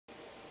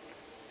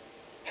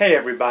Hey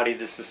everybody,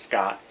 this is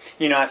Scott.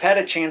 I've had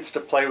a chance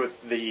to play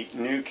with the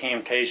new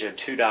Camtasia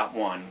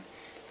 2.1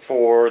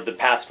 for the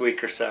past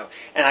week or so,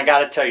 and I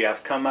gotta tell you,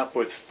 I've come up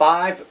with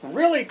 5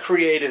 really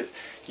creative,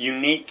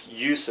 unique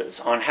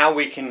uses on how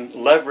we can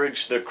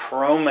leverage the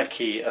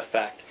Chromakey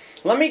effect.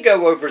 Let me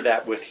go over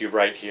that with you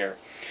right here.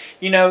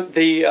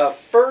 The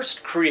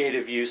first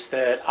creative use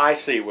that I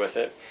see with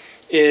it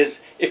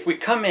is if we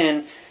come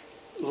in,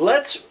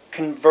 let's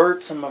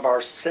convert some of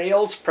our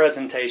sales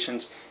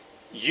presentations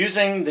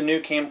using the new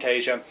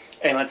Camtasia,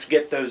 and let's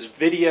get those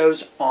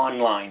videos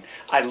online.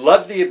 I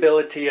love the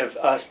ability of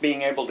us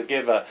being able to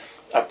give a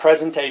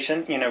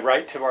presentation,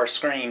 right to our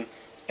screen,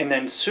 and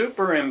then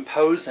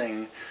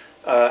superimposing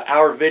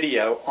our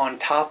video on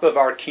top of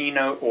our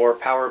Keynote or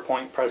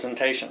PowerPoint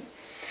presentation.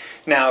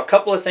 Now, a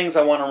couple of things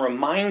I want to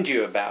remind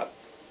you about.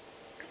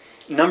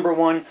 Number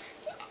one,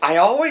 I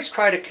always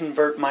try to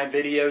convert my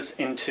videos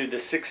into the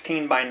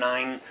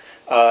 16:9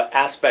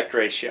 aspect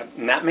ratio,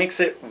 and that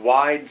makes it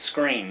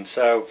widescreen,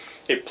 so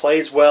it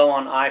plays well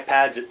on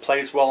iPads, it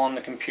plays well on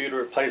the computer,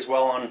 it plays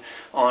well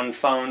on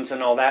phones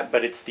and all that,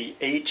 but it's the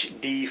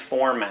HD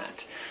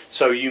format.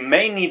 So you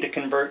may need to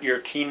convert your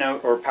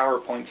Keynote or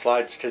PowerPoint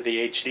slides to the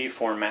HD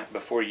format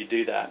before you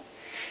do that.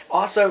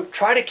 Also,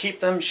 try to keep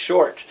them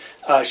short.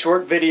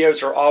 Short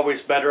videos are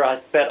always better.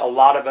 I bet a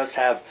lot of us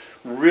have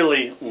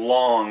really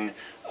long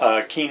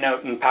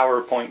Keynote and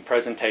PowerPoint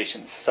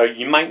presentations, so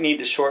you might need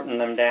to shorten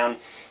them down.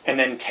 And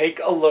then take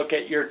a look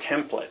at your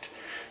template.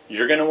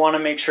 You're going to want to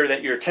make sure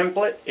that your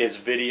template is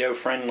video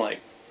friendly.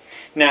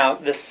 Now,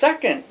 the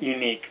second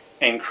unique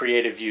and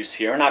creative use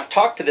here, and I've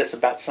talked to this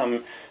about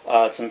some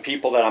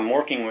people that I'm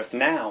working with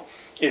now,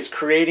 is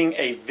creating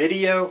a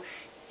video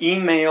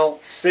email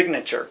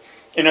signature.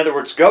 In other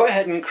words, go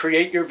ahead and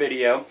create your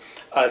video,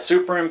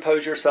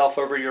 superimpose yourself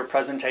over your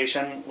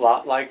presentation, a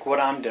lot like what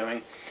I'm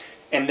doing,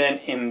 and then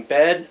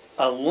embed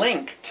a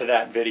link to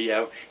that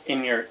video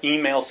in your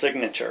email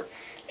signature.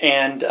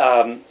 And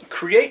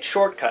create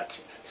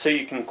shortcuts so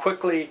you can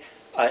quickly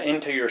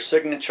enter your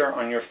signature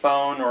on your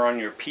phone or on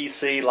your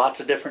PC. Lots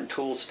of different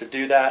tools to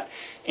do that.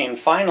 And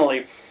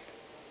finally,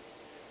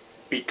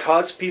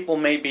 because people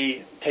may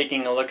be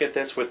taking a look at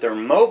this with their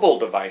mobile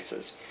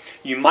devices,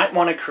 you might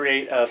want to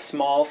create a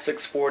small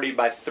 640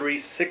 by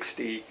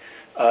 360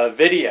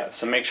 video.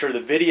 So make sure the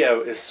video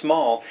is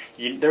small.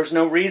 There's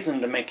no reason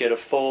to make it a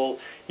full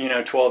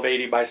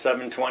 1280 by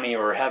 720,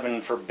 or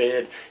heaven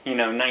forbid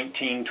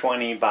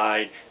 1920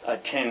 by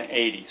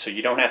 1080. So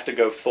you don't have to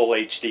go full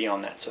HD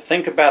on that. So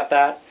think about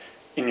that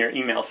in your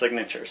email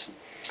signatures.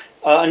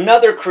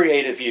 Another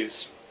creative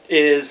use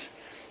is,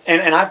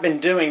 and I've been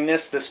doing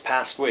this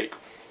past week,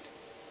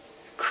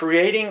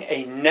 creating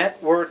a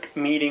network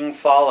meeting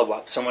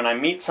follow-up. So when I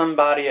meet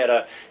somebody at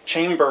a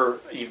chamber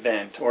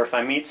event, or if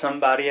I meet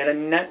somebody at a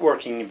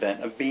networking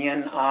event, a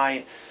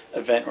BNI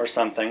event or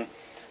something,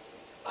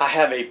 I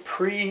have a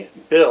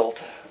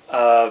pre-built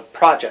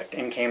project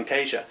in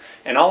Camtasia,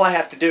 and all I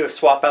have to do is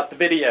swap out the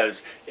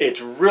videos.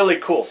 It's really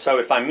cool. So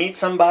if I meet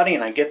somebody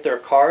and I get their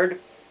card,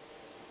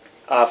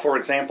 for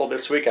example,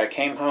 this week I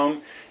came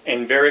home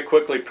and very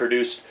quickly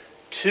produced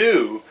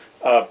 2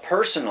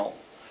 personal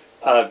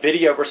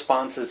video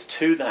responses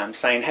to them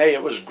saying, hey,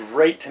 it was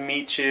great to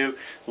meet you,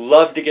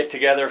 love to get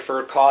together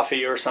for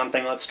coffee or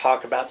something, let's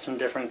talk about some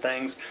different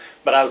things.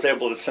 But I was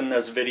able to send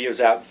those videos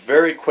out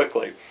very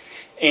quickly.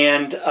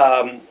 And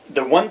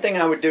the one thing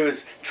I would do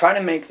is try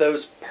to make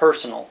those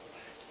personal.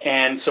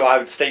 And so I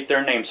would state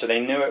their name so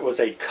they knew it was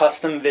a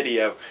custom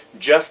video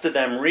just to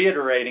them,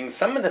 reiterating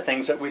some of the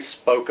things that we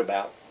spoke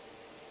about.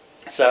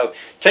 So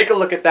take a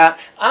look at that.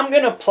 I'm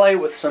going to play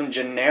with some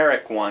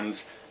generic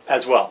ones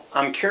as well.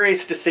 I'm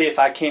curious to see if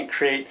I can't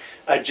create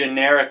a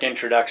generic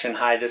introduction.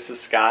 Hi, this is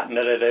Scott, and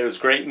it was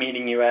great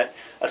meeting you at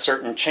a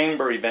certain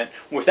chamber event,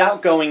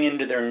 without going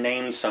into their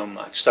name so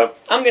much. So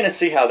I'm going to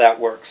see how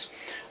that works.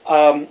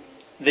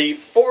 The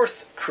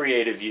fourth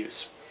creative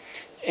use,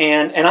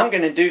 and I'm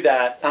going to do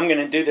that, I'm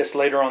going to do this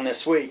later on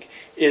this week,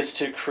 is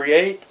to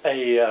create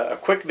a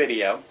quick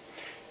video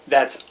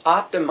that's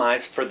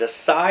optimized for the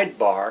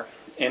sidebar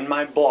in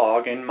my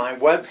blog, in my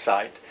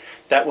website,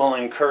 that will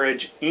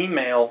encourage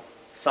email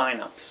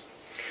signups.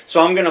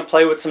 So I'm going to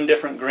play with some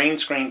different green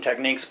screen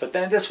techniques, but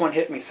then this one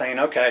hit me saying,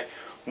 okay,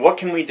 what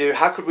can we do?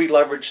 How could we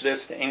leverage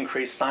this to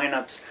increase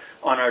signups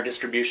on our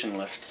distribution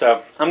list?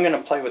 So I'm going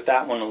to play with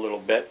that one a little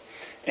bit,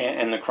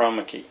 and the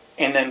Chromakey.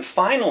 And then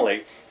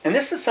finally, and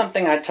this is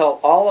something I tell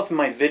all of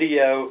my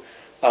video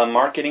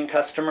marketing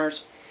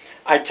customers,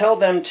 I tell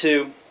them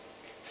to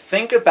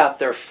think about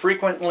their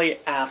frequently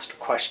asked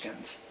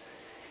questions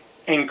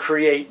and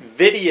create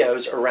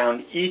videos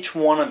around each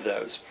one of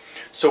those.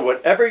 So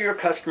whatever your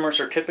customers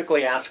are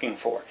typically asking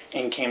for,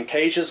 and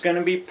Camtasia is going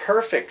to be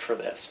perfect for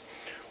this,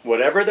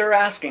 whatever they're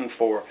asking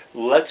for,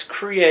 let's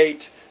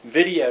create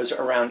videos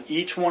around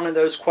each one of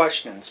those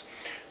questions.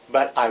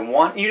 But I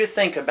want you to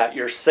think about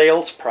your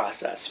sales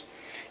process.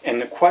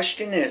 And the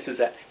question is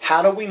that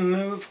how do we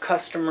move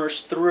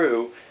customers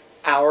through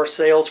our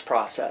sales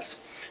process?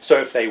 So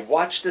if they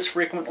watch this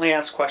frequently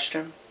asked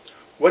question,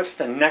 What's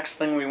the next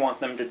thing we want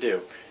them to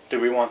do?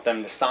 Do we want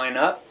them to sign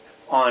up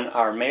on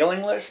our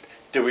mailing list?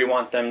 Do we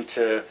want them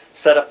to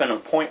set up an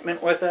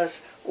appointment with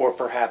us or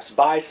perhaps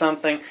buy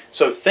something?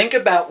 So think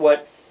about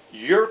what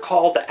your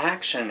call to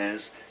action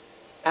is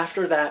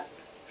after that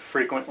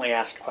frequently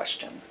asked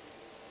question.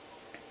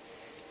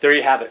 There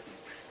you have it.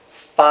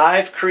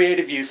 5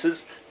 creative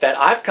uses that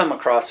I've come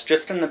across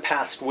just in the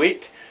past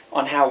week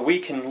on how we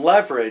can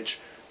leverage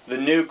the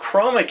new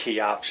Chroma Key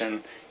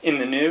option in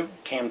the new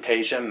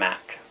Camtasia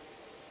Mac.